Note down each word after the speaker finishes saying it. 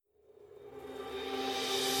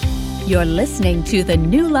You're listening to the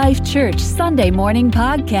New Life Church Sunday Morning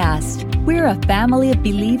Podcast. We're a family of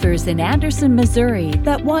believers in Anderson, Missouri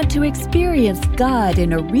that want to experience God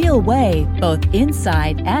in a real way, both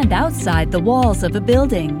inside and outside the walls of a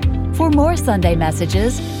building. For more Sunday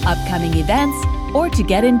messages, upcoming events, or to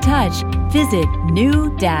get in touch, visit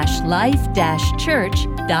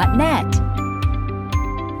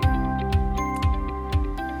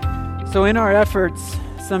new-life-church.net. So in our efforts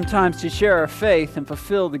sometimes to share our faith and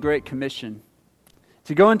fulfill the Great Commission,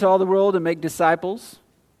 to go into all the world and make disciples,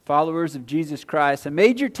 followers of Jesus Christ, a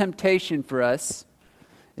major temptation for us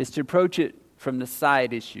is to approach it from the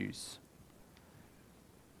side issues.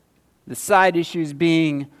 The side issues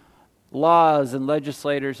being laws and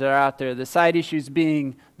legislators that are out there. The side issues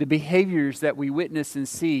being the behaviors that we witness and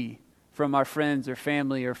see from our friends or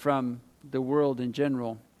family or from the world in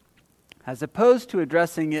general, as opposed to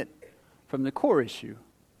addressing it from the core issue.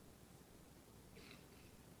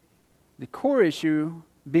 The core issue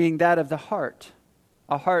being that of the heart,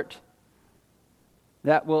 a heart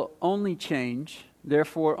that will only change,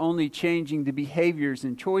 therefore only changing the behaviors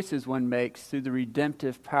and choices one makes through the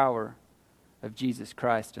redemptive power of Jesus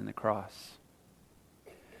Christ and the cross.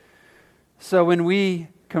 So when we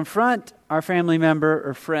confront our family member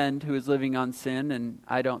or friend who is living on sin, and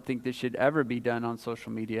I don't think this should ever be done on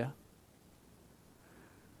social media,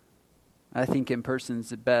 I think in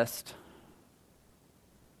person's the best.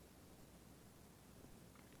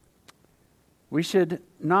 We should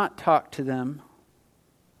not talk to them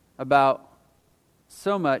about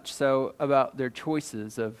so much so about their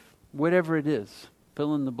choices of whatever it is,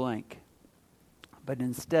 fill in the blank, but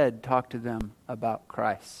instead talk to them about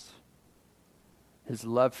Christ, His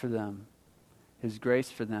love for them, His grace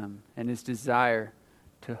for them, and His desire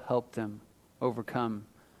to help them overcome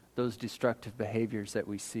those destructive behaviors that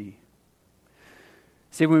we see.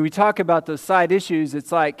 See, when we talk about those side issues,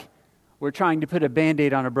 it's like we're trying to put a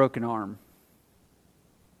Band-Aid on a broken arm.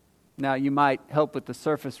 Now, you might help with the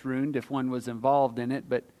surface wound if one was involved in it,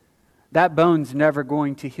 but that bone's never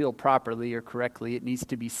going to heal properly or correctly. It needs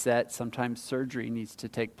to be set. Sometimes surgery needs to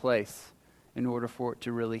take place in order for it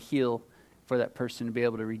to really heal, for that person to be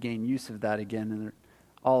able to regain use of that again and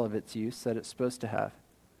all of its use that it's supposed to have.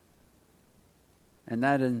 And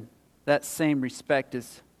that in that same respect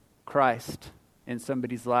is Christ in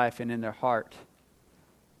somebody's life and in their heart,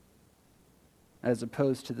 as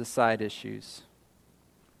opposed to the side issues.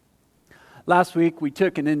 Last week, we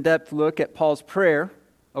took an in-depth look at Paul's prayer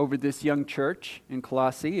over this young church in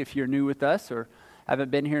Colossae. If you're new with us or haven't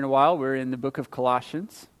been here in a while, we're in the book of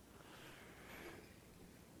Colossians.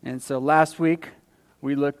 And so last week,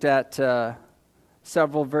 we looked at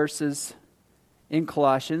several verses in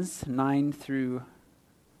Colossians, 9 through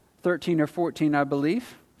 13 or 14, I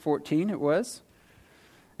believe. 14 it was.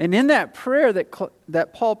 And in that prayer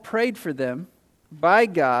that Paul prayed for them by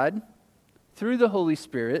God through the Holy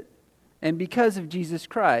Spirit, and because of Jesus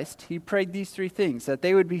Christ, he prayed these three things: that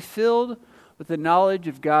they would be filled with the knowledge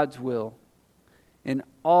of God's will in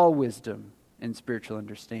all wisdom and spiritual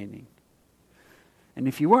understanding. And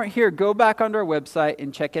if you weren't here, go back onto our website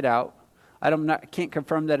and check it out. I can't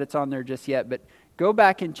confirm that it's on there just yet, but go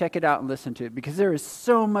back and check it out and listen to it, because there is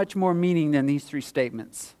so much more meaning than these three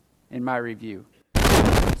statements in my review.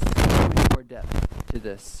 There's so much more depth to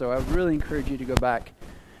this. So I would really encourage you to go back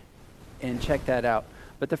and check that out.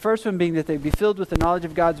 But the first one being that they'd be filled with the knowledge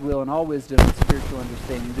of God's will and all wisdom and spiritual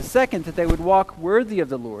understanding. The second, that they would walk worthy of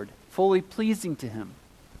the Lord, fully pleasing to Him.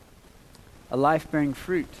 A life bearing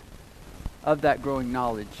fruit of that growing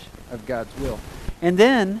knowledge of God's will. And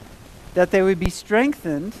then, that they would be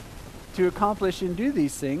strengthened to accomplish and do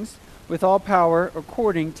these things with all power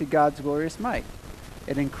according to God's glorious might.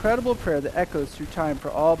 An incredible prayer that echoes through time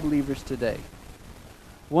for all believers today.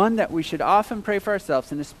 One that we should often pray for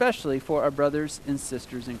ourselves, and especially for our brothers and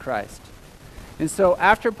sisters in Christ. And so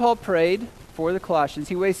after Paul prayed for the Colossians,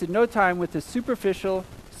 he wasted no time with the superficial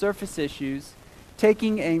surface issues,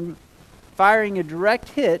 firing a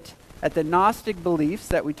direct hit at the Gnostic beliefs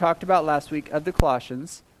that we talked about last week of the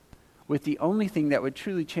Colossians, with the only thing that would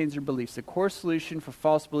truly change their beliefs, the core solution for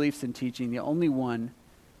false beliefs and teaching, the only one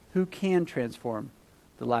who can transform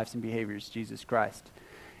the lives and behaviors, Jesus Christ.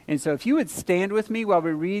 And so if you would stand with me while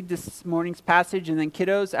we read this morning's passage, and then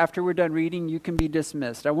kiddos, after we're done reading, you can be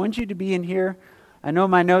dismissed. I want you to be in here. I know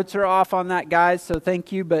my notes are off on that, guys, so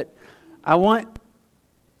thank you, but I want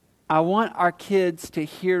our kids to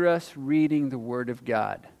hear us reading the Word of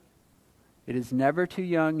God. It is never too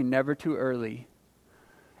young and never too early.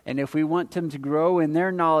 And if we want them to grow in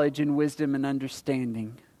their knowledge and wisdom and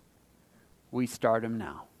understanding, we start them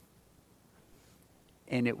now.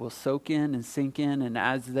 and it will soak in and sink in, and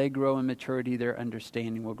as they grow in maturity, their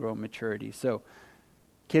understanding will grow in maturity. So,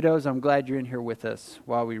 kiddos, I'm glad you're in here with us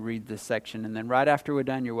while we read this section, and then right after we're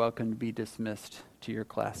done, you're welcome to be dismissed to your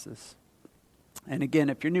classes. And again,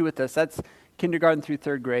 if you're new with us, that's kindergarten through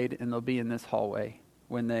third grade, and they'll be in this hallway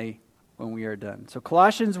when we are done. So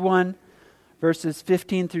Colossians 1, verses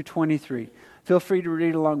 15 through 23. Feel free to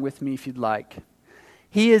read along with me if you'd like.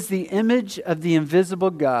 He is the image of the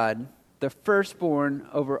invisible God, the firstborn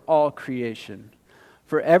over all creation.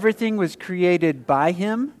 For everything was created by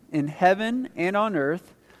him in heaven and on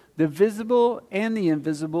earth, the visible and the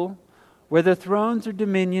invisible, whether thrones or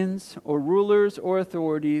dominions or rulers or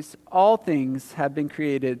authorities, all things have been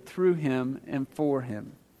created through him and for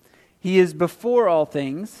him. He is before all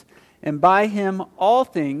things, and by him all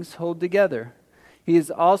things hold together. He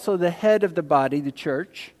is also the head of the body, the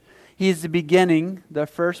church. He is the beginning, the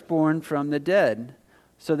firstborn from the dead,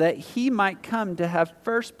 so that he might come to have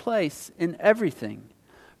first place in everything.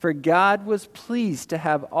 For God was pleased to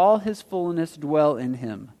have all his fullness dwell in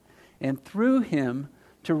him, and through him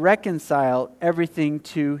to reconcile everything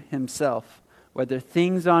to himself, whether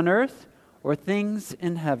things on earth or things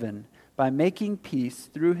in heaven, by making peace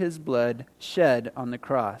through his blood shed on the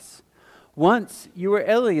cross. Once you were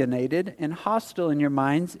alienated and hostile in your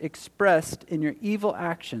minds, expressed in your evil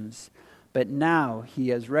actions, but now he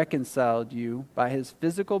has reconciled you by his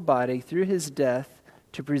physical body through his death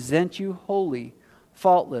to present you holy,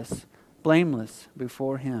 faultless, blameless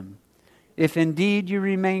before him. If indeed you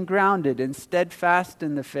remain grounded and steadfast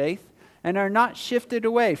in the faith and are not shifted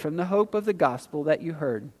away from the hope of the gospel that you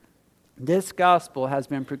heard. This gospel has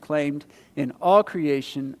been proclaimed in all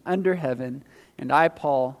creation under heaven, and I,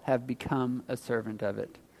 Paul, have become a servant of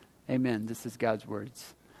it. Amen. This is God's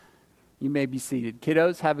words. You may be seated.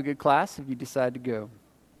 Kiddos, have a good class if you decide to go.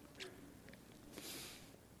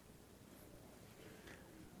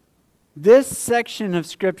 This section of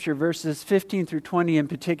Scripture, verses 15 through 20 in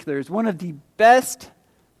particular, is one of the best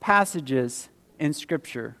passages in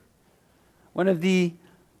Scripture. One of the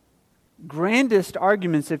grandest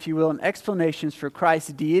arguments, if you will, and explanations for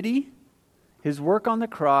Christ's deity, his work on the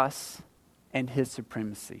cross, and his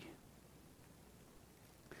supremacy.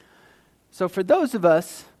 So for those of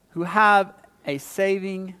us who have a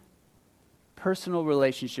saving, personal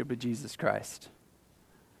relationship with Jesus Christ,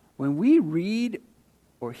 when we read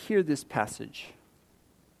or hear this passage,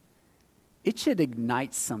 it should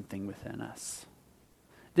ignite something within us.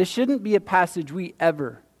 This shouldn't be a passage we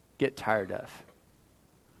ever get tired of.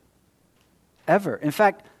 Ever. In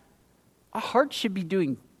fact, our hearts should be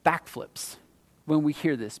doing backflips when we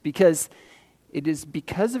hear this, because it is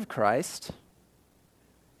because of Christ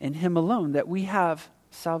and him alone that we have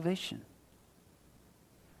salvation.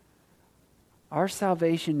 Our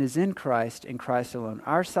salvation is in Christ and Christ alone.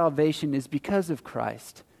 Our salvation is because of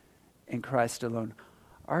Christ and Christ alone.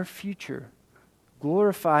 Our future,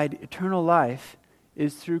 glorified eternal life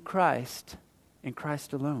is through Christ and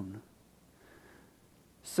Christ alone.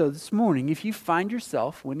 So this morning, if you find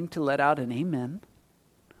yourself wanting to let out an amen,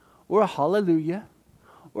 or a hallelujah,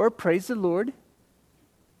 or a praise the Lord,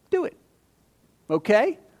 do it.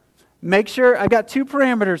 Okay? Make sure, I got 2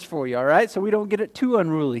 parameters for you, all right? So we don't get it too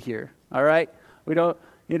unruly here, all right? We don't,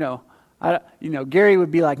 Gary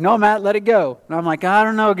would be like, no, Matt, let it go. And I'm like, I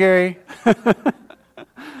don't know, Gary.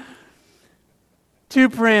 2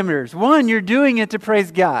 parameters. 1, you're doing it to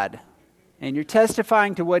praise God. And you're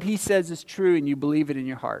testifying to what he says is true, and you believe it in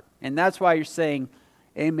your heart. And that's why you're saying,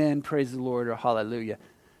 amen, praise the Lord, or hallelujah.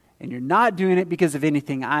 And you're not doing it because of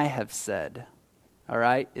anything I have said. All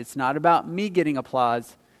right? It's not about me getting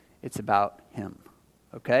applause. It's about him.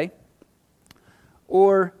 Okay?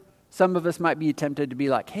 Or some of us might be tempted to be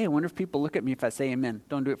like, hey, I wonder if people look at me if I say amen.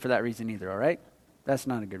 Don't do it for that reason either, all right? That's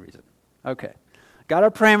not a good reason. Okay. Got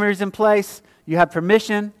our parameters in place. You have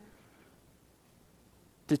permission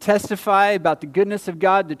to testify about the goodness of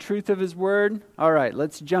God, the truth of his word. All right,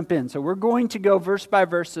 let's jump in. So we're going to go verse by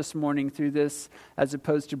verse this morning through this, as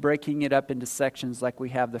opposed to breaking it up into sections like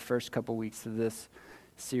we have the first couple weeks of this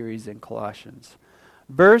series in Colossians.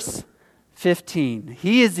 Verse 15.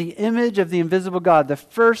 He is the image of the invisible God, the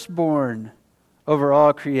firstborn over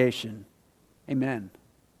all creation. Amen.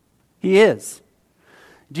 He is.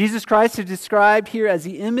 Jesus Christ is described here as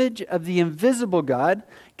the image of the invisible God,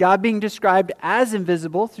 God being described as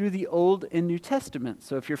invisible through the Old and New Testament.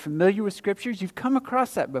 So if you're familiar with Scriptures, you've come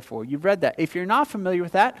across that before. You've read that. If you're not familiar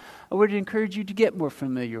with that, I would encourage you to get more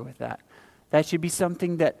familiar with that. That should be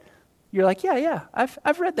something that you're like, yeah,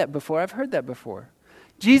 I've read that before. I've heard that before.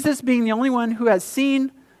 Jesus being the only one who has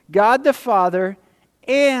seen God the Father,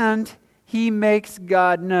 and he makes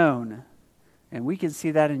God known. And we can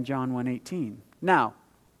see that in John 1:18. Now,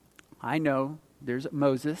 I know there's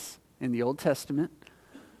Moses in the Old Testament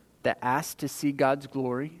that asked to see God's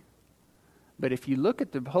glory. But if you look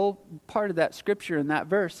at the whole part of that scripture in that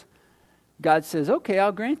verse, God says, okay,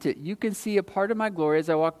 I'll grant it. You can see a part of my glory as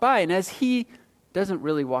I walk by. And as he doesn't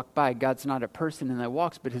really walk by, God's not a person in that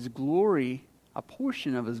walks, but his glory, a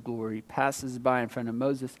portion of his glory, passes by in front of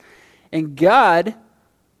Moses. And God,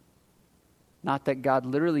 not that God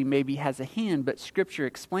literally maybe has a hand, but Scripture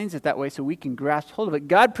explains it that way so we can grasp hold of it.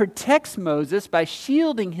 God protects Moses by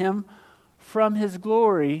shielding him from his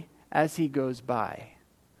glory as he goes by.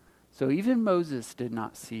 So even Moses did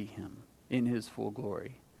not see him in his full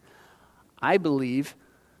glory. I believe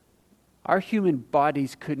our human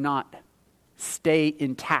bodies could not stay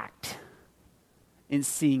intact in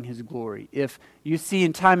seeing his glory. If you see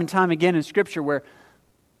in time and time again in Scripture where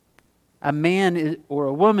a man or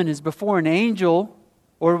a woman is before an angel,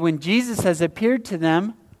 or when Jesus has appeared to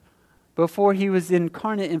them before he was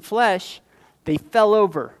incarnate in flesh, they fell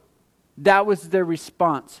over. That was their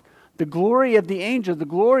response. The glory of the angel, the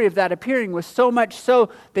glory of that appearing was so much so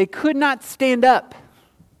they could not stand up.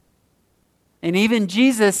 And even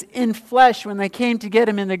Jesus in flesh, when they came to get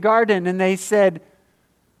him in the garden and they said,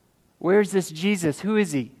 "Where's this Jesus? Who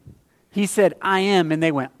is he?" He said, "I am." And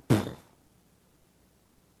they went, "Pfft."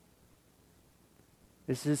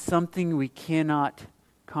 This is something we cannot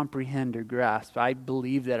comprehend or grasp. I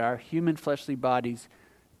believe that our human fleshly bodies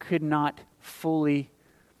could not fully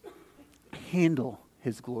handle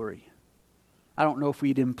his glory. I don't know if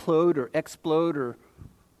we'd implode or explode or,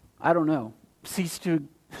 I don't know,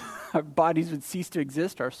 our bodies would cease to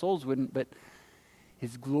exist, our souls wouldn't, but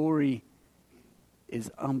his glory is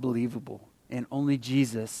unbelievable. And only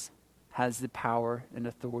Jesus has the power and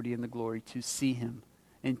authority and the glory to see him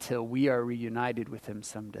until we are reunited with him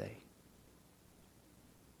someday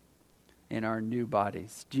in our new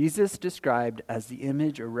bodies. Jesus, described as the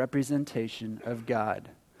image or representation of God,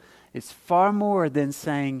 is far more than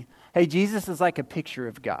saying, hey, Jesus is like a picture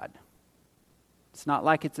of God. It's not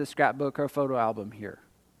like it's a scrapbook or a photo album here.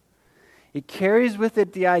 It carries with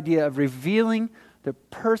it the idea of revealing the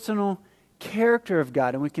personal character of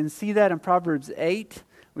God. And we can see that in Proverbs 8.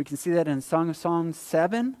 We can see that in Song of Songs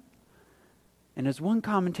 7. And as one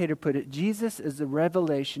commentator put it, Jesus is the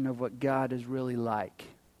revelation of what God is really like.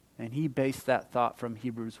 And he based that thought from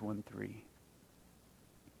Hebrews 1:3.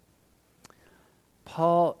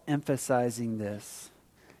 Paul emphasizing this.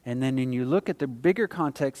 And then when you look at the bigger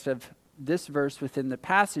context of this verse within the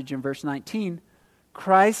passage in verse 19,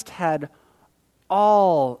 Christ had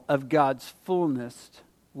all of God's fullness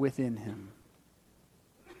within him.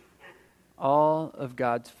 All of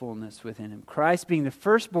God's fullness within him. Christ, being the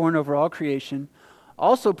firstborn over all creation,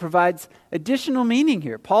 also provides additional meaning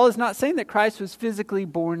here. Paul is not saying that Christ was physically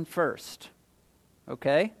born first.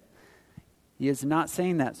 Okay? He is not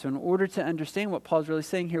saying that. So in order to understand what Paul's really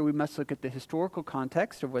saying here, we must look at the historical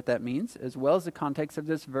context of what that means, as well as the context of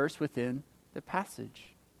this verse within the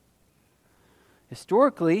passage.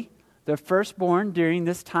 Historically, the firstborn during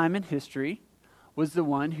this time in history was the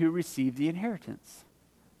one who received the inheritance.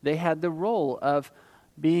 They had the role of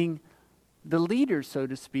being the leader, so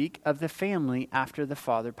to speak, of the family after the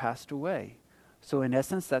father passed away. So in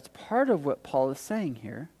essence, that's part of what Paul is saying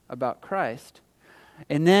here about Christ.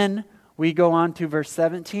 And then we go on to verse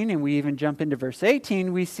 17, and we even jump into verse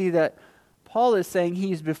 18. We see that Paul is saying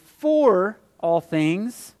he's before all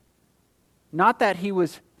things, not that he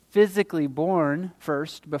was physically born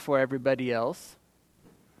first before everybody else,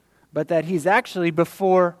 but that he's actually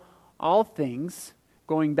before all things,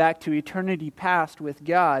 going back to eternity past with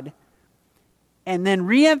God. And then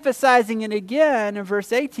re-emphasizing it again in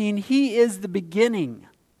verse 18, he is the beginning.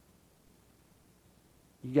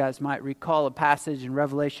 You guys might recall a passage in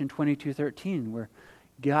Revelation 22:13 where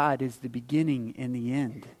God is the beginning and the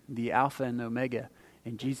end, the Alpha and the Omega.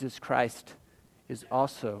 And Jesus Christ is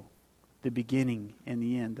also the beginning and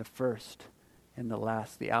the end, the first and the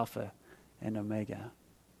last, the Alpha and Omega.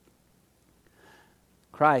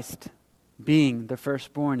 Christ, being the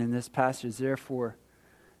firstborn in this passage, therefore,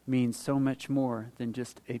 means so much more than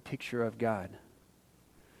just a picture of God.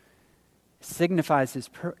 It signifies his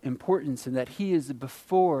importance in that he is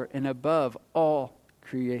before and above all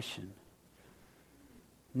creation.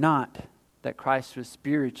 Not that Christ was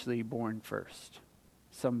spiritually born first.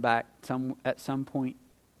 At some point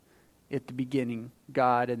at the beginning,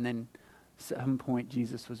 God, and then at some point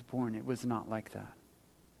Jesus was born. It was not like that.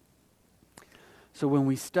 So when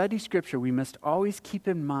we study Scripture, we must always keep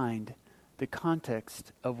in mind the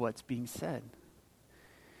context of what's being said.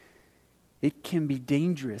 It can be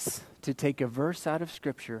dangerous to take a verse out of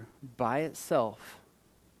Scripture by itself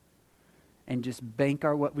and just bank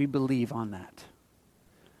what we believe on that.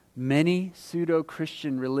 Many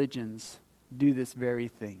pseudo-Christian religions do this very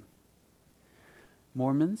thing.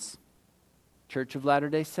 Mormons, Church of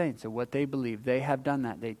Latter-day Saints, and what they believe, they have done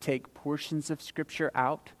that. They take portions of Scripture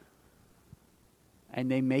out and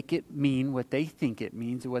they make it mean what they think it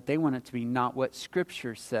means and what they want it to be, not what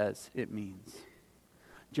Scripture says it means.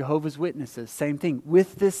 Jehovah's Witnesses, same thing.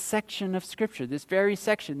 With this section of Scripture, this very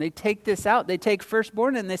section, they take this out. They take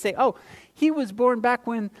firstborn and they say, oh, he was born back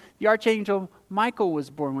when the Archangel Michael was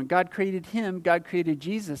born. When God created him, God created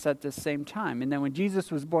Jesus at the same time. And then when Jesus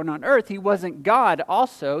was born on earth, he wasn't God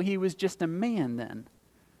also. He was just a man then.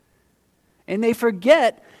 And they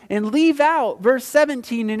forget and leave out verse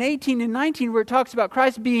 17 and 18 and 19 where it talks about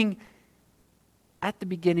Christ being at the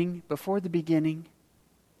beginning, before the beginning,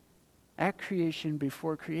 at creation,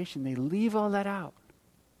 before creation. They leave all that out.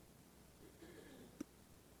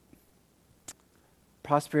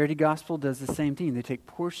 Prosperity Gospel does the same thing. They take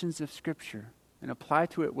portions of Scripture and apply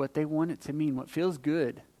to it what they want it to mean, what feels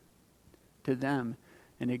good to them,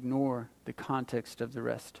 and ignore the context of the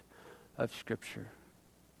rest of Scripture.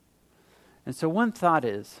 And so one thought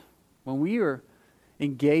is, when we are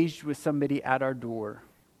engaged with somebody at our door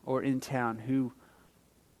or in town who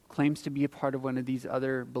claims to be a part of one of these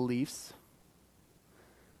other beliefs,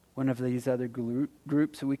 one of these other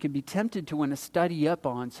groups, so we can be tempted to want to study up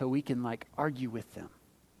on so we can argue with them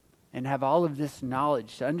and have all of this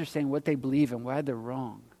knowledge to understand what they believe and why they're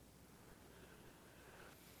wrong.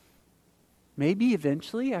 Maybe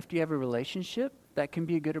eventually, after you have a relationship, that can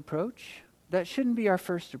be a good approach. That shouldn't be our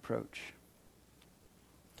first approach.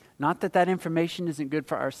 Not that that information isn't good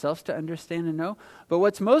for ourselves to understand and know, but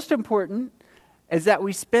what's most important is that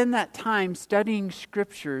we spend that time studying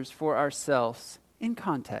Scriptures for ourselves in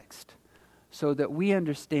context so that we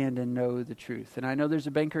understand and know the truth. And I know there's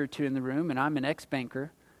a banker or two in the room, and I'm an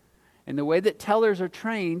ex-banker. And the way that tellers are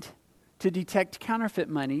trained to detect counterfeit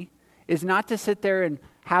money is not to sit there and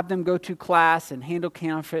have them go to class and handle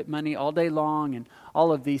counterfeit money all day long and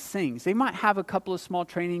all of these things. They might have a couple of small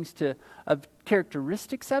trainings of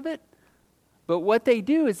characteristics of it, but what they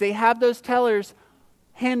do is they have those tellers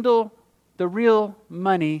handle the real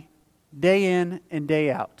money day in and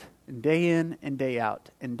day out, and day in and day out,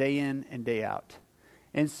 and day in and day out.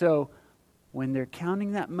 And so when they're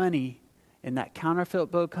counting that money and that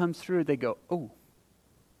counterfeit bill comes through, they go, oh,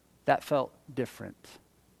 that felt different.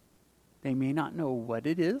 They may not know what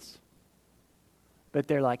it is, but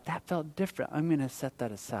they're like, that felt different. I'm going to set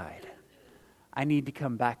that aside. I need to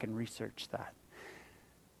come back and research that.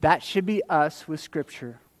 That should be us with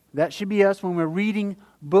Scripture. That should be us when we're reading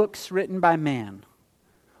books written by man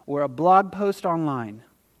or a blog post online.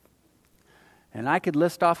 And I could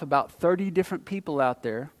list off about 30 different people out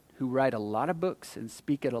there who write a lot of books and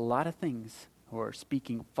speak at a lot of things or are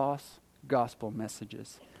speaking false gospel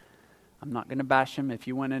messages. I'm not going to bash them. If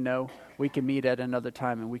you want to know, we can meet at another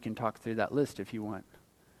time and we can talk through that list if you want.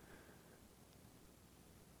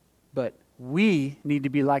 But we need to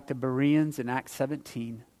be like the Bereans in Acts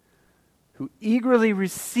 17, who eagerly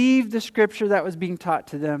received the Scripture that was being taught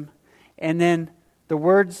to them, and then the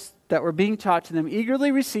words that were being taught to them,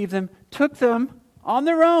 eagerly received them, took them on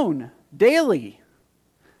their own daily,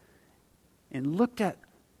 and looked at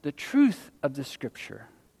the truth of the Scripture.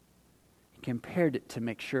 Compared it to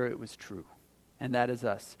make sure it was true. And that is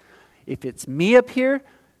us. If it's me up here,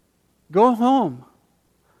 go home.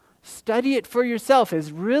 Study it for yourself.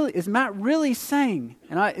 Is Matt really saying?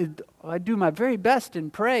 And I do my very best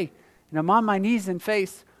and pray. And I'm on my knees and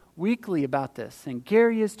face weekly about this. And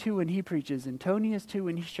Gary is too when he preaches. And Tony is too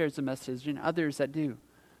when he shares the message. And others that do.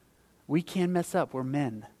 We can mess up. We're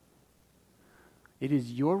men. It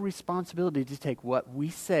is your responsibility to take what we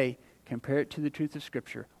say, compare it to the truth of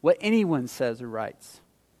Scripture, what anyone says or writes,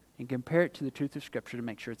 and compare it to the truth of Scripture to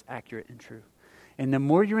make sure it's accurate and true. And the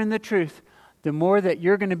more you're in the truth, the more that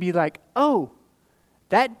you're going to be like, oh,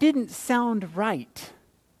 that didn't sound right.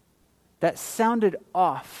 That sounded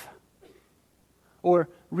off. Or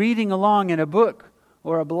reading along in a book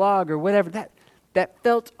or a blog or whatever, that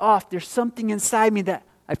felt off. There's something inside me that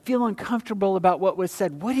I feel uncomfortable about what was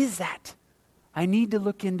said. What is that? I need to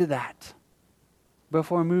look into that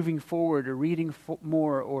before moving forward or reading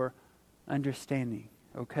more or understanding,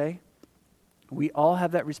 okay? We all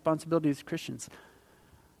have that responsibility as Christians.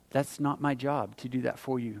 That's not my job to do that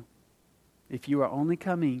for you. If you are only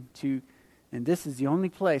coming to, and this is the only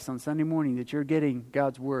place on Sunday morning that you're getting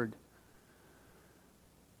God's Word,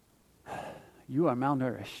 you are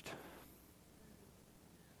malnourished.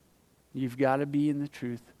 You've got to be in the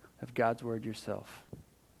truth of God's Word yourself.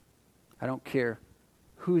 I don't care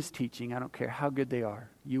who is teaching. I don't care how good they are.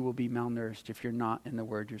 You will be malnourished if you're not in the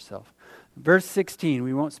Word yourself. Verse 16,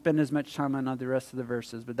 we won't spend as much time on the rest of the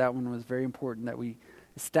verses, but that one was very important that we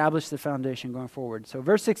establish the foundation going forward. So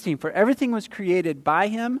verse 16, for everything was created by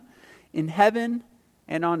him in heaven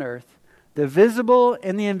and on earth, the visible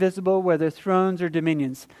and the invisible, whether thrones or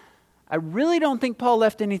dominions. I really don't think Paul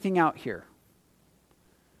left anything out here.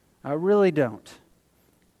 I really don't.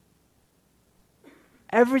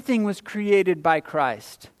 Everything was created by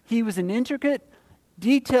Christ. He was an intricate,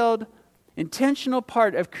 detailed, intentional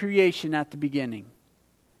part of creation at the beginning.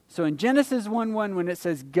 So in Genesis 1:1, when it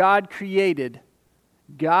says God created,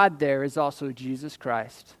 God there is also Jesus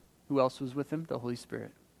Christ. Who else was with him? The Holy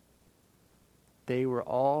Spirit. They were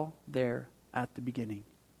all there at the beginning.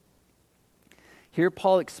 Here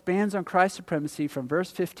Paul expands on Christ's supremacy from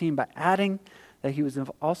verse 15 by adding that he was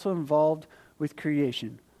also involved with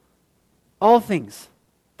creation. All things.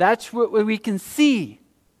 That's what we can see.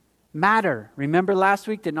 Matter. Remember last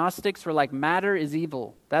week the Gnostics were like, matter is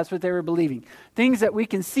evil. That's what they were believing. Things that we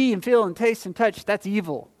can see and feel and taste and touch, that's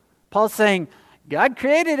evil. Paul's saying, God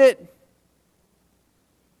created it.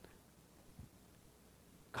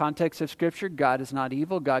 Context of Scripture, God is not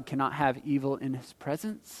evil. God cannot have evil in his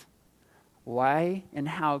presence. Why and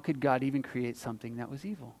how could God even create something that was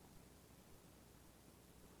evil?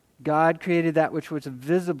 God created that which was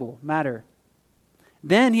visible, matter.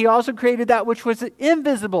 Then he also created that which was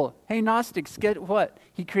invisible. Hey, Gnostics, get what?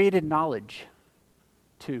 He created knowledge,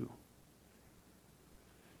 too.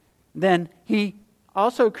 Then he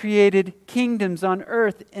also created kingdoms on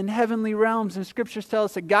earth and heavenly realms. And scriptures tell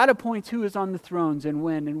us that God appoints who is on the thrones and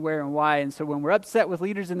when and where and why. And so when we're upset with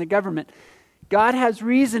leaders in the government, God has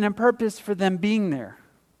reason and purpose for them being there.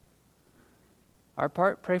 Our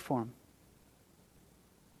part, pray for them.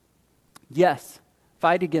 Yes,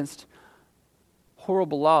 fight against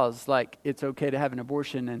horrible laws like it's okay to have an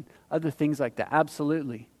abortion and other things like that.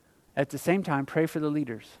 Absolutely. At the same time, pray for the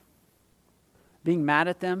leaders. Being mad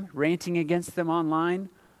at them, ranting against them online,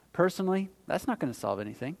 personally, that's not going to solve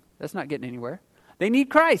anything. That's not getting anywhere. They need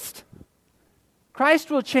Christ.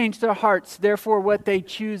 Christ will change their hearts, therefore, what they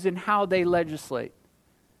choose and how they legislate.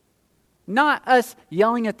 Not us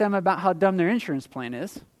yelling at them about how dumb their insurance plan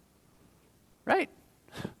is. Right?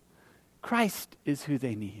 Christ is who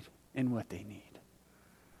they need and what they need.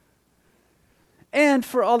 And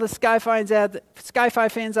for all the Sci-Fi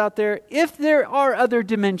fans out there, if there are other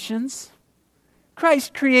dimensions,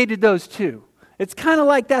 Christ created those too. It's kind of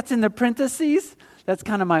like that's in the parentheses. That's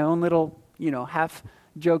kind of my own little,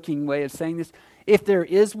 half-joking way of saying this. If there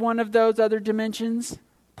is one of those other dimensions,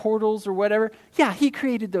 portals or whatever, yeah, he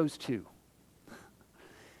created those too.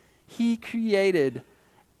 He created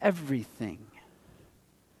everything.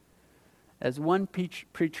 As one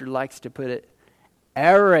preacher likes to put it,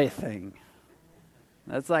 everything.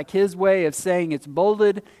 That's like his way of saying it's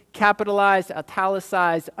bolded, capitalized,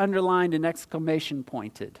 italicized, underlined, and exclamation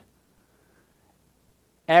pointed.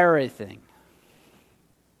 Everything.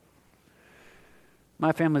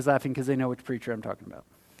 My family's laughing because they know which preacher I'm talking about.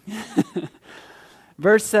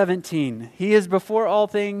 Verse 17, he is before all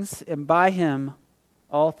things, and by him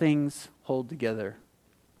all things hold together.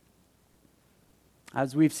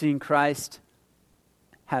 As we've seen, Christ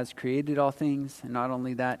has created all things, and not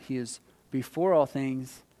only that, he is before all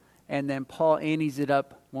things. And then Paul antes it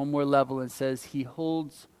up one more level and says he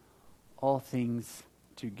holds all things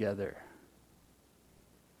together.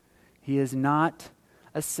 He is not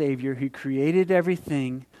a Savior who created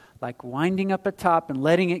everything like winding up a top and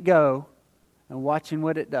letting it go and watching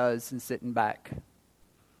what it does and sitting back.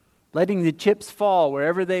 Letting the chips fall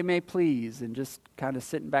wherever they may please and just kind of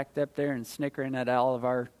sitting back up there and snickering at all of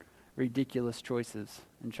our ridiculous choices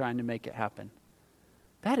and trying to make it happen.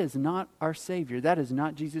 That is not our Savior. That is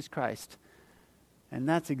not Jesus Christ. And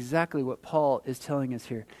that's exactly what Paul is telling us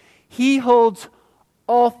here. He holds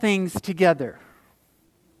all things together.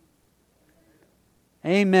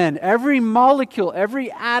 Amen. Every molecule,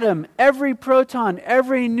 every atom, every proton,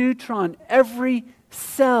 every neutron, every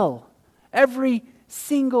cell, every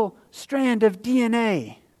single strand of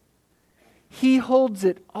DNA, he holds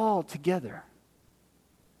it all together.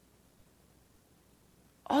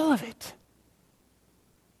 All of it.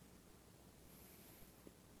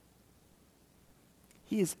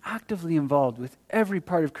 He is actively involved with every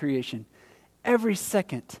part of creation, every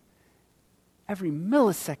second, every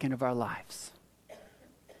millisecond of our lives.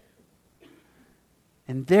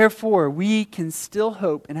 And therefore, we can still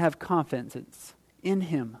hope and have confidence in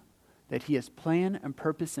him that he has plan and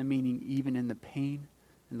purpose and meaning even in the pain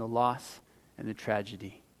and the loss and the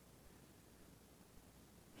tragedy.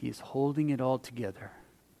 He is holding it all together.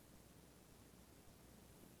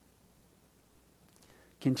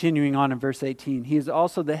 Continuing on in verse 18, he is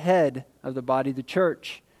also the head of the body, the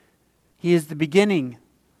church. He is the beginning.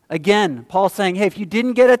 Again, Paul's saying, hey, if you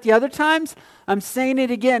didn't get it the other times, I'm saying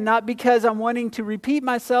it again, not because I'm wanting to repeat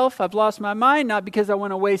myself, I've lost my mind, not because I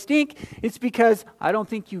want to waste ink, it's because I don't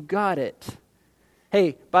think you got it.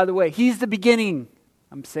 Hey, by the way, he's the beginning.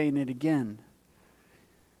 I'm saying it again.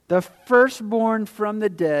 The firstborn from the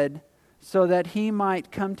dead, so that he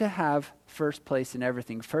might come to have first place in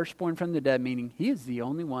everything. Firstborn from the dead, meaning he is the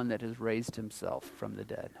only one that has raised himself from the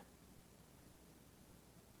dead.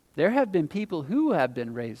 There have been people who have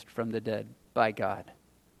been raised from the dead by God,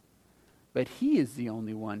 but he is the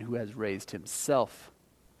only one who has raised himself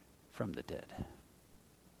from the dead.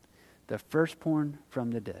 The firstborn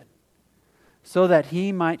from the dead, so that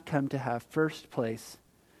he might come to have first place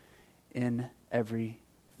in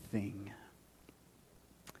everything.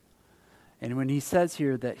 And when he says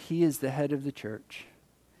here that he is the head of the church,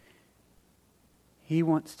 he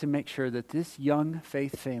wants to make sure that this young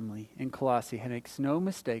faith family in Colossae makes no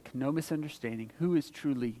mistake, no misunderstanding, who is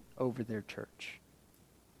truly over their church.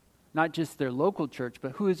 Not just their local church,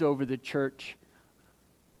 but who is over the church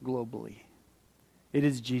globally. It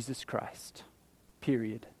is Jesus Christ,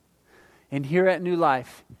 period. And here at New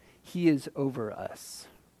Life, he is over us.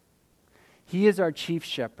 He is our chief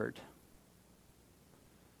shepherd.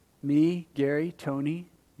 Me, Gary, Tony,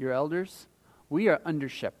 your elders, we are under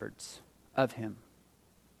shepherds of him.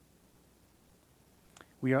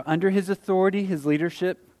 We are under his authority, his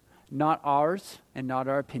leadership, not ours and not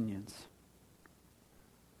our opinions.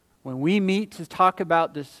 When we meet to talk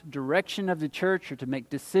about this direction of the church or to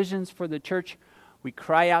make decisions for the church, we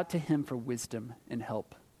cry out to him for wisdom and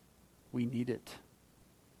help. We need it.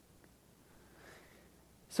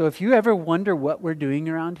 So if you ever wonder what we're doing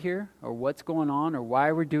around here or what's going on or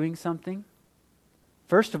why we're doing something,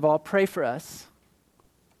 first of all, pray for us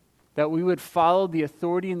that we would follow the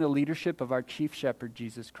authority and the leadership of our chief shepherd,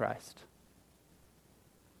 Jesus Christ,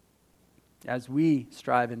 as we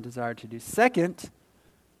strive and desire to do. Second,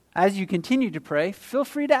 as you continue to pray, feel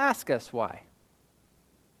free to ask us why.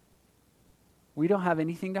 We don't have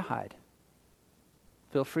anything to hide.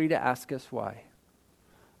 Feel free to ask us why.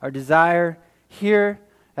 Our desire here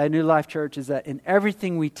at New Life Church is that in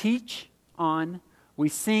everything we teach on, we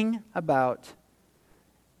sing about,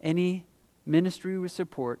 any ministry we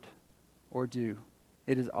support or do,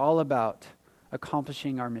 it is all about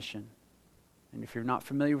accomplishing our mission. And if you're not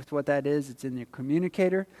familiar with what that is, it's in the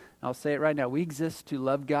communicator. I'll say it right now. We exist to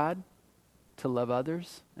love God, to love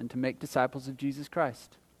others, and to make disciples of Jesus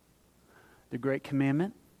Christ. The Great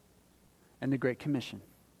Commandment and the Great Commission.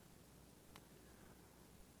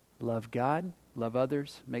 Love God, love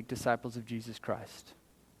others, make disciples of Jesus Christ.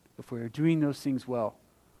 If we are doing those things well,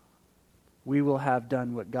 we will have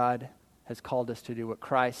done what God has called us to do, what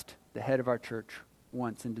Christ, the head of our church,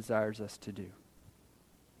 wants and desires us to do.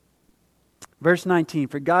 Verse 19,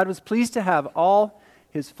 for God was pleased to have all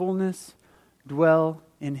his fullness dwell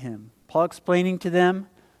in him. Paul explaining to them,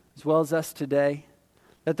 as well as us today,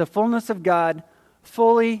 that the fullness of God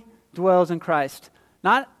fully dwells in Christ.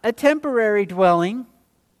 Not a temporary dwelling,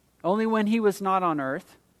 only when he was not on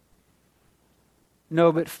earth.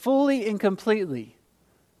 No, but fully and completely.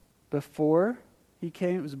 Before he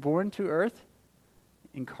was born to earth,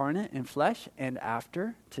 incarnate in flesh, and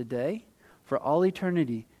after, today, for all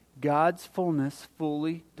eternity, God's fullness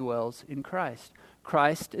fully dwells in Christ.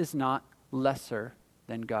 Christ is not lesser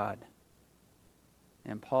than God.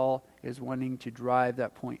 And Paul is wanting to drive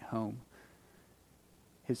that point home.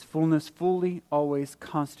 His fullness fully, always,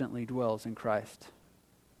 constantly dwells in Christ.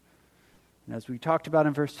 And as we talked about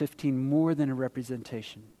in verse 15, more than a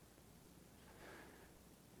representation.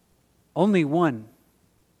 Only one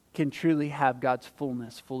can truly have God's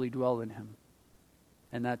fullness fully dwell in him.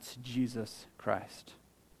 And that's Jesus Christ.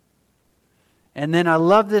 And then I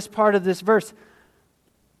love this part of this verse.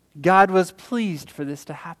 God was pleased for this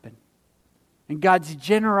to happen. And God's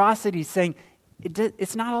generosity saying,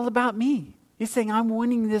 it's not all about me. He's saying, I'm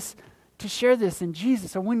wanting this to share this in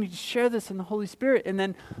Jesus. I want you to share this in the Holy Spirit. And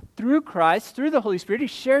then through Christ, through the Holy Spirit, he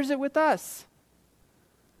shares it with us.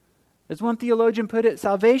 As one theologian put it,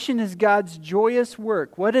 salvation is God's joyous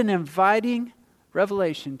work. What an inviting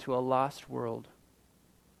revelation to a lost world.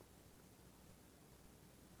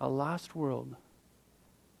 A lost world.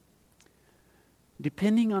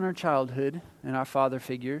 Depending on our childhood and our father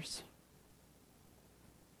figures,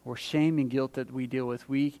 or shame and guilt that we deal with,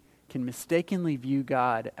 we can mistakenly view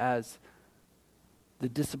God as the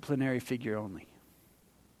disciplinary figure only.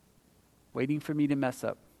 Waiting for me to mess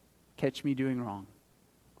up, catch me doing wrong.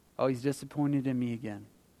 Oh, he's disappointed in me again.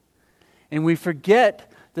 And we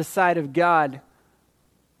forget the side of God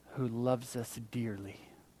who loves us dearly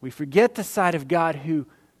We forget the side of God who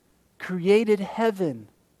created heaven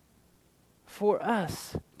for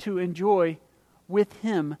us to enjoy with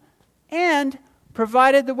Him and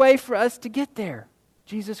provided the way for us to get there,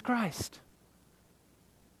 Jesus Christ.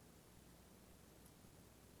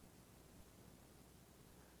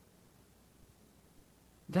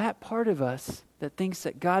 That part of us that thinks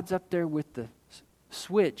that God's up there with the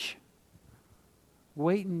switch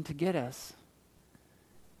waiting to get us,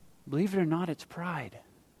 believe it or not, it's pride.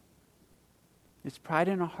 It's pride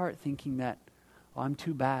in our heart thinking that, oh, I'm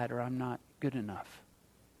too bad or I'm not good enough.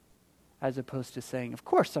 As opposed to saying, of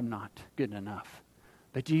course I'm not good enough.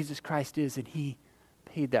 But Jesus Christ is, and He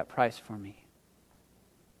paid that price for me.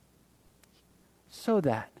 So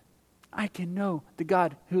that I can know the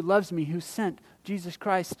God who loves me, who sent Jesus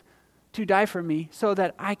Christ to die for me, so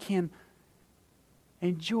that I can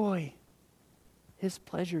enjoy His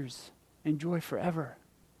pleasures, enjoy forever.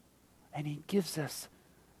 And He gives us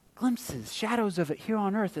glimpses, shadows of it here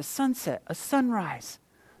on earth, a sunset, a sunrise,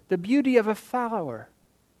 the beauty of a flower.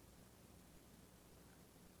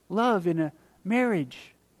 Love in a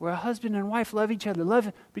marriage where a husband and wife love each other,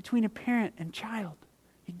 love between a parent and child.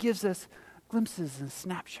 He gives us glimpses and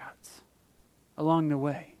snapshots along the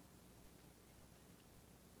way.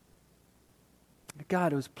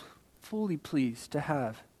 God was fully pleased to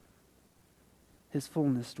have His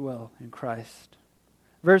fullness dwell in Christ.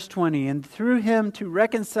 Verse 20, and through Him to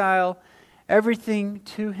reconcile everything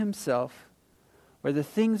to Himself, whether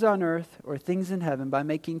things on earth or things in heaven, by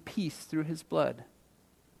making peace through His blood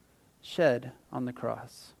shed on the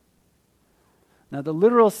cross. Now, the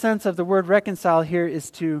literal sense of the word reconcile here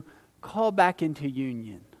is to call back into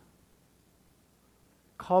union.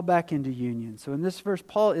 Call back into union. So in this verse,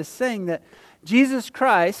 Paul is saying that Jesus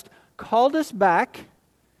Christ called us back,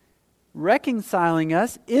 reconciling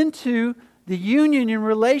us into the union and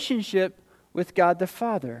relationship with God the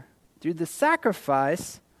Father through the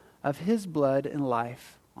sacrifice of His blood and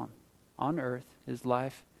life on earth, His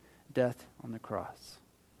life, death on the cross.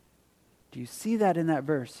 Do you see that in that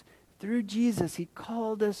verse? Through Jesus, He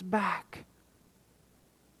called us back,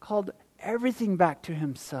 called everything back to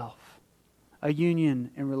Himself, a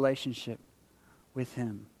union and relationship with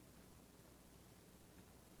Him.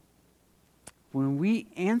 When we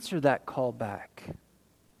answer that call back,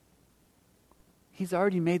 He's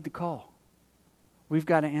already made the call. We've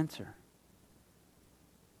got to answer.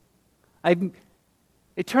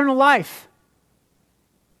 Eternal life,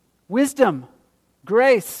 wisdom,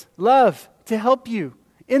 grace, love to help you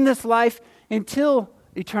in this life until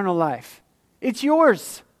eternal life. It's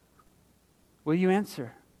yours. Will you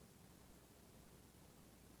answer?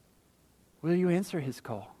 Will you answer His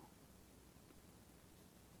call?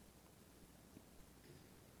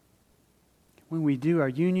 When we do, our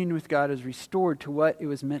union with God is restored to what it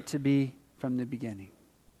was meant to be from the beginning.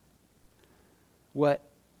 What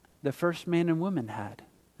the first man and woman had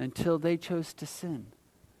until they chose to sin.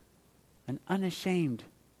 An unashamed,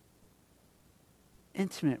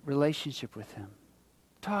 intimate relationship with Him.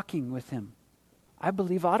 Talking with Him. I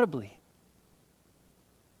believe audibly.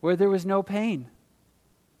 Where there was no pain.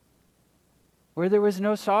 Where there was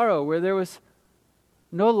no sorrow. Where there was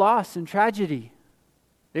no loss and tragedy.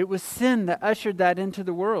 It was sin that ushered that into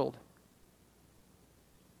the world.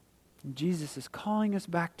 And Jesus is calling us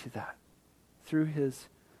back to that through His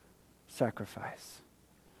sacrifice.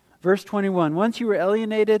 Verse 21, once you were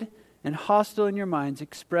alienated and hostile in your minds,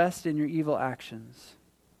 expressed in your evil actions.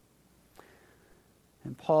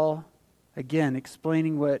 And Paul, again,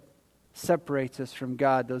 explaining what separates us from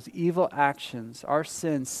God, those evil actions, our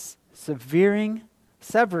sins, severing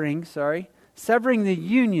the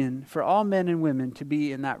union for all men and women to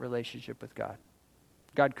be in that relationship with God.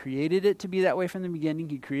 God created it to be that way from the beginning.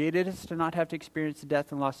 He created us to not have to experience the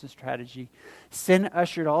death and loss and tragedy. Sin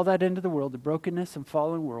ushered all that into the world, the brokenness and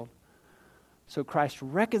fallen world. So Christ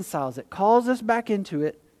reconciles it, calls us back into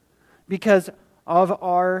it because of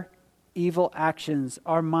our evil actions.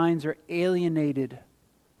 Our minds are alienated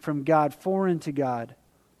from God, foreign to God.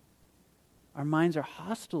 Our minds are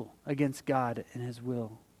hostile against God and His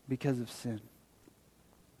will because of sin.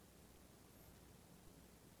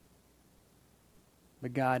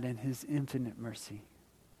 But God in His infinite mercy.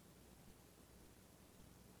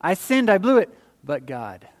 I sinned, I blew it, but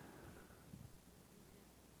God.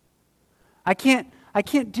 I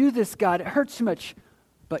can't do this, God. It hurts too much,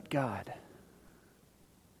 but God.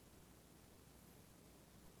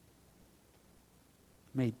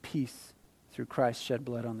 Made peace through Christ's shed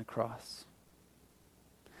blood on the cross.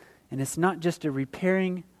 And it's not just a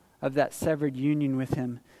repairing of that severed union with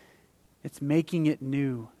Him. It's making it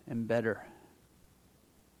new and better.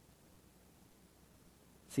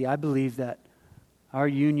 See, I believe that our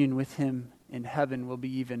union with him in heaven will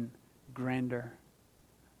be even grander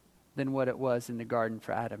than what it was in the garden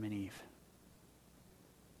for Adam and Eve.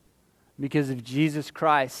 Because of Jesus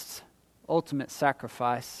Christ's ultimate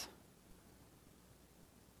sacrifice,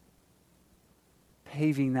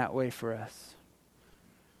 paving that way for us.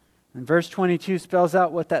 And verse 22 spells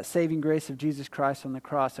out what that saving grace of Jesus Christ on the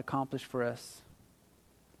cross accomplished for us.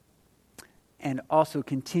 And also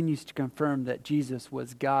continues to confirm that Jesus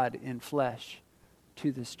was God in flesh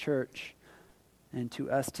to this church and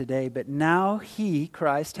to us today. But now he,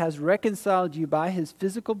 Christ, has reconciled you by his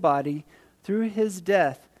physical body through his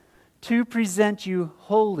death to present you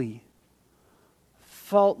holy,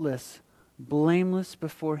 faultless, blameless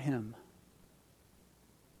before him.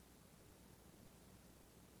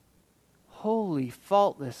 Holy,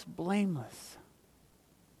 faultless, blameless.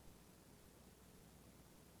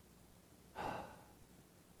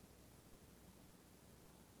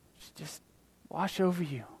 Just wash over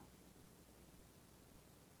you.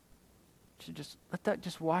 Just let that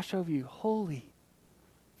just wash over you. Holy,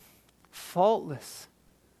 faultless,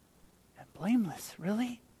 and blameless.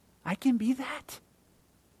 Really? I can be that?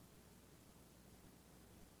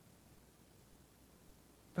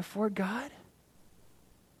 Before God?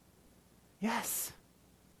 Yes.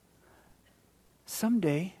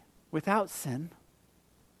 Someday, without sin.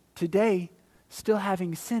 Today, still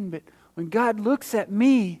having sin. But when God looks at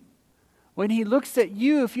me, when he looks at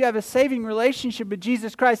you, if you have a saving relationship with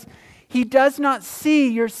Jesus Christ, he does not see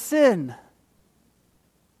your sin.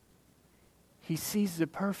 He sees the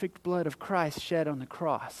perfect blood of Christ shed on the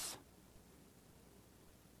cross.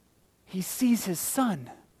 He sees his Son.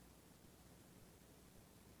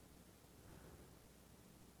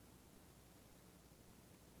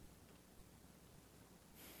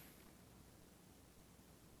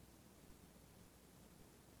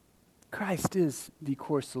 Christ is the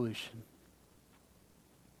core solution.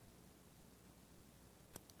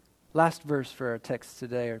 Last verse for our text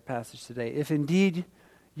today, our passage today. If indeed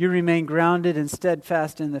you remain grounded and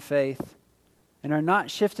steadfast in the faith and are not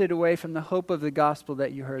shifted away from the hope of the gospel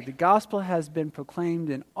that you heard. The gospel has been proclaimed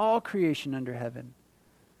in all creation under heaven,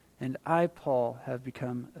 and I, Paul, have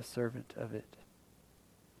become a servant of it.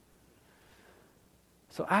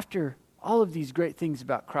 So after all of these great things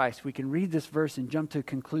about Christ, we can read this verse and jump to a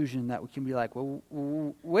conclusion that we can be like, well,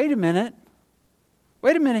 wait a minute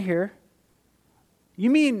here. You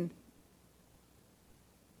mean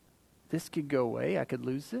this could go away? I could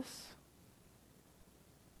lose this?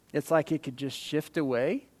 It's like it could just shift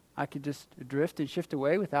away? I could just drift and shift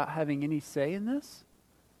away without having any say in this?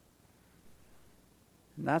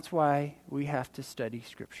 And that's why we have to study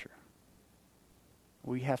Scripture.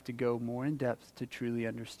 We have to go more in depth to truly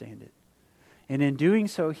understand it. And in doing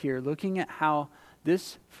so here, looking at how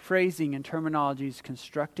this phrasing and terminology is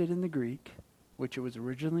constructed in the Greek, which it was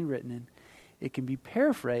originally written in, it can be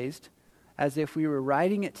paraphrased as if we were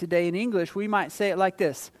writing it today in English. We might say it like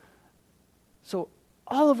this. So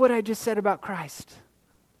all of what I just said about Christ,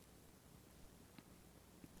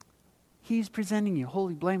 he's presenting you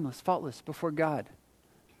holy, blameless, faultless before God.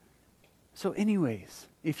 So anyways,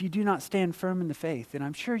 if you do not stand firm in the faith, and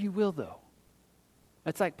I'm sure you will though.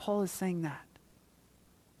 It's like Paul is saying that.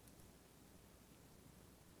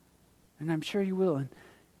 And I'm sure you will. And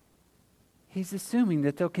he's assuming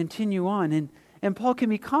that they'll continue on. And Paul can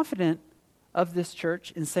be confident of this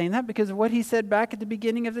church in saying that because of what he said back at the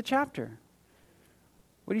beginning of the chapter.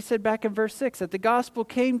 What he said back in verse 6, that the gospel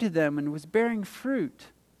came to them and was bearing fruit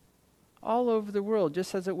all over the world,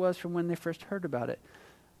 just as it was from when they first heard about it.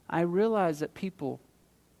 I realize that people,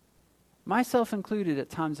 myself included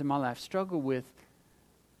at times in my life, struggle with,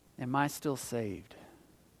 am I still saved?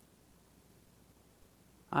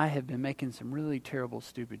 I have been making some really terrible,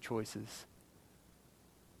 stupid choices.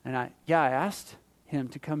 And I asked him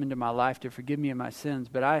to come into my life to forgive me of my sins,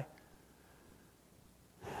 but I've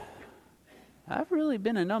really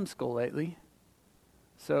been a numbskull lately.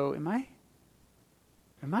 So am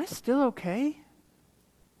I still okay?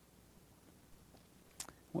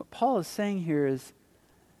 What Paul is saying here is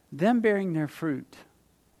them bearing their fruit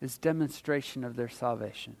is demonstration of their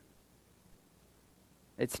salvation.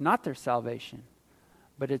 It's not their salvation,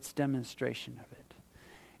 but it's demonstration of it.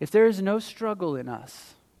 If there is no struggle in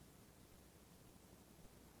us,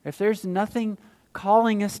 if there's nothing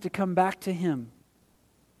calling us to come back to him,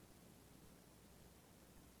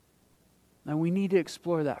 then we need to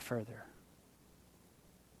explore that further.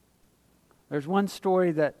 There's one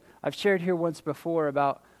story that I've shared here once before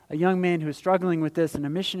about a young man who was struggling with this, and a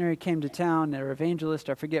missionary came to town, or evangelist,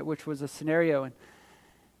 I forget which was the scenario,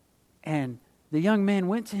 and the young man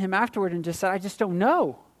went to him afterward and just said, I just don't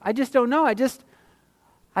know.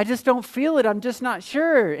 I just don't feel it. I'm just not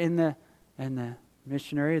sure. And the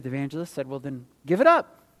missionary, the evangelist said, well, then give it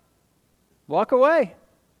up. Walk away.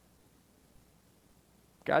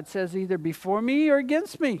 God says either before me or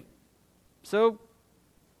against me. So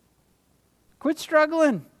quit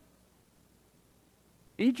struggling.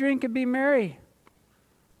 Eat, drink, and be merry.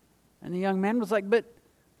 And the young man was like, but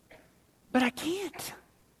I can't.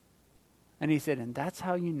 And he said, and that's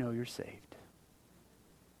how you know you're saved.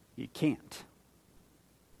 You can't.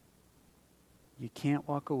 You can't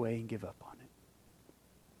walk away and give up on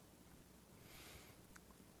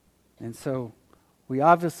it. And so we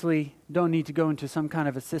obviously don't need to go into some kind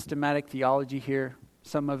of a systematic theology here.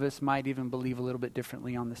 Some of us might even believe a little bit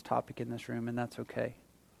differently on this topic in this room, and that's okay.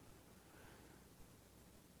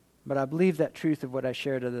 But I believe that truth of what I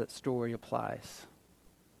shared of that story applies.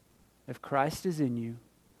 If Christ is in you,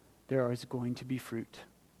 there is going to be fruit.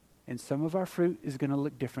 And some of our fruit is going to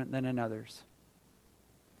look different than in others.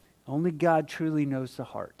 Only God truly knows the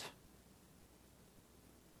heart.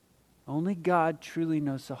 Only God truly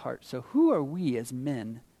knows the heart. So who are we as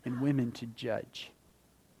men and women to judge?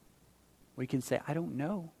 We can say, I don't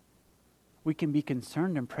know. We can be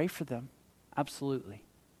concerned and pray for them. Absolutely.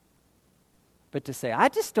 But to say, I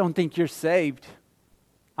just don't think you're saved.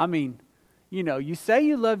 I mean, you say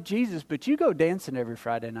you love Jesus, but you go dancing every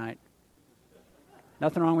Friday night.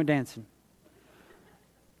 Nothing wrong with dancing.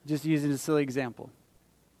 Just using a silly example.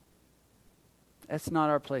 That's not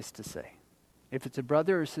our place to say. If it's a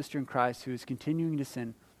brother or sister in Christ who is continuing to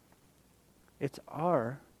sin, it's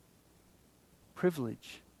our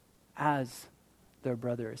privilege as their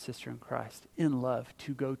brother or sister in Christ in love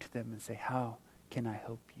to go to them and say, how can I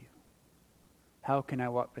help you? How can I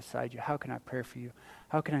walk beside you? How can I pray for you?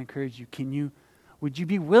 How can I encourage you? Would you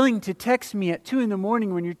be willing to text me at 2 a.m.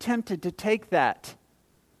 when you're tempted to take that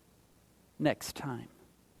next time?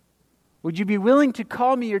 Would you be willing to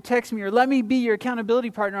call me or text me or let me be your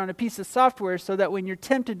accountability partner on a piece of software so that when you're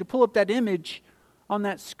tempted to pull up that image on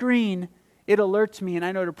that screen, it alerts me and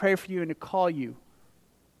I know to pray for you and to call you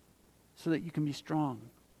so that you can be strong?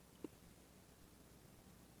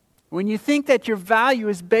 When you think that your value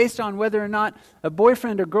is based on whether or not a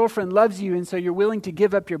boyfriend or girlfriend loves you and so you're willing to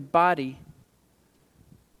give up your body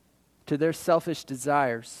to their selfish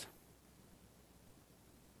desires,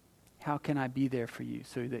 how can I be there for you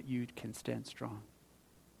so that you can stand strong?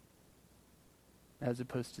 As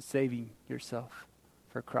opposed to saving yourself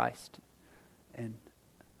for Christ and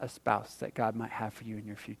a spouse that God might have for you in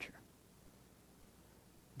your future.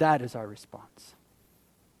 That is our response.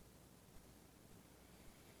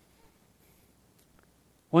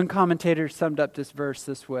 One commentator summed up this verse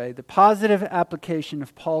this way: the positive application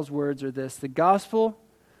of Paul's words are this: the gospel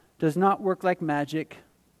does not work like magic.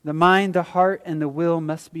 The mind, the heart, and the will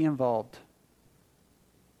must be involved.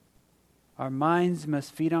 Our minds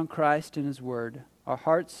must feed on Christ and His Word. Our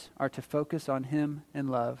hearts are to focus on Him and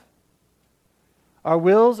love. Our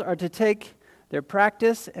wills are to take their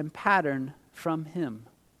practice and pattern from Him.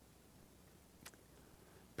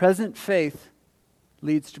 Present faith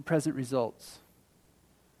leads to present results.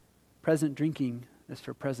 Present drinking is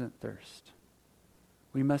for present thirst.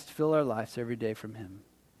 We must fill our lives every day from Him.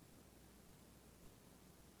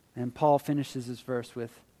 And Paul finishes his verse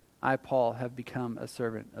with, I, Paul, have become a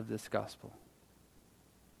servant of this gospel.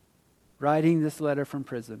 Writing this letter from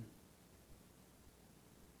prison,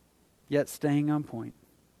 yet staying on point.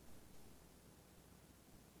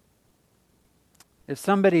 If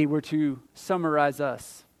somebody were to summarize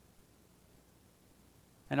us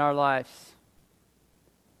and our lives,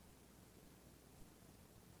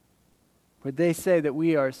 would they say that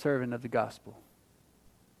we are a servant of the gospel?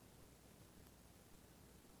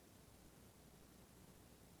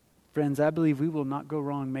 Friends, I believe we will not go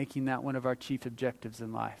wrong making that one of our chief objectives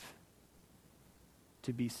in life.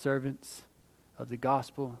 To be servants of the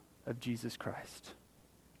gospel of Jesus Christ.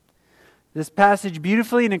 This passage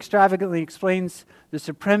beautifully and extravagantly explains the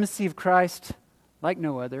supremacy of Christ like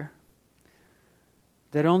no other.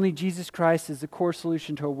 That only Jesus Christ is the core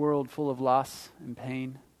solution to a world full of loss and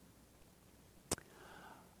pain.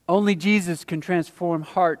 Only Jesus can transform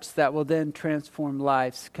hearts that will then transform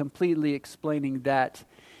lives, completely explaining that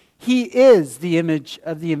He is the image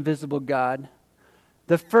of the invisible God,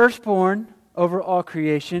 the firstborn over all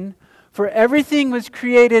creation, for everything was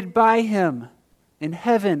created by Him in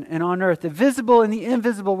heaven and on earth, the visible and the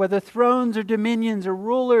invisible, whether thrones or dominions or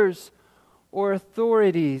rulers or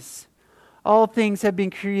authorities. All things have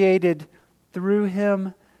been created through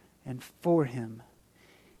Him and for Him.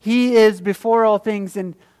 He is before all things,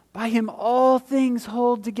 and by Him all things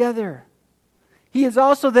hold together. He is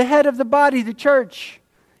also the head of the body, the church.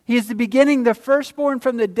 He is the beginning, the firstborn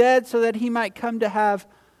from the dead, so that He might come to have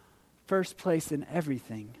first place in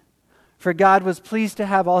everything. For God was pleased to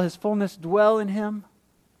have all his fullness dwell in him,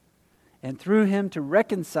 and through him to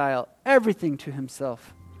reconcile everything to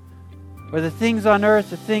himself, whether things on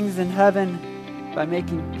earth or things in heaven, by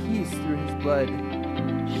making peace through his blood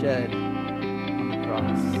shed on the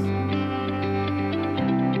cross.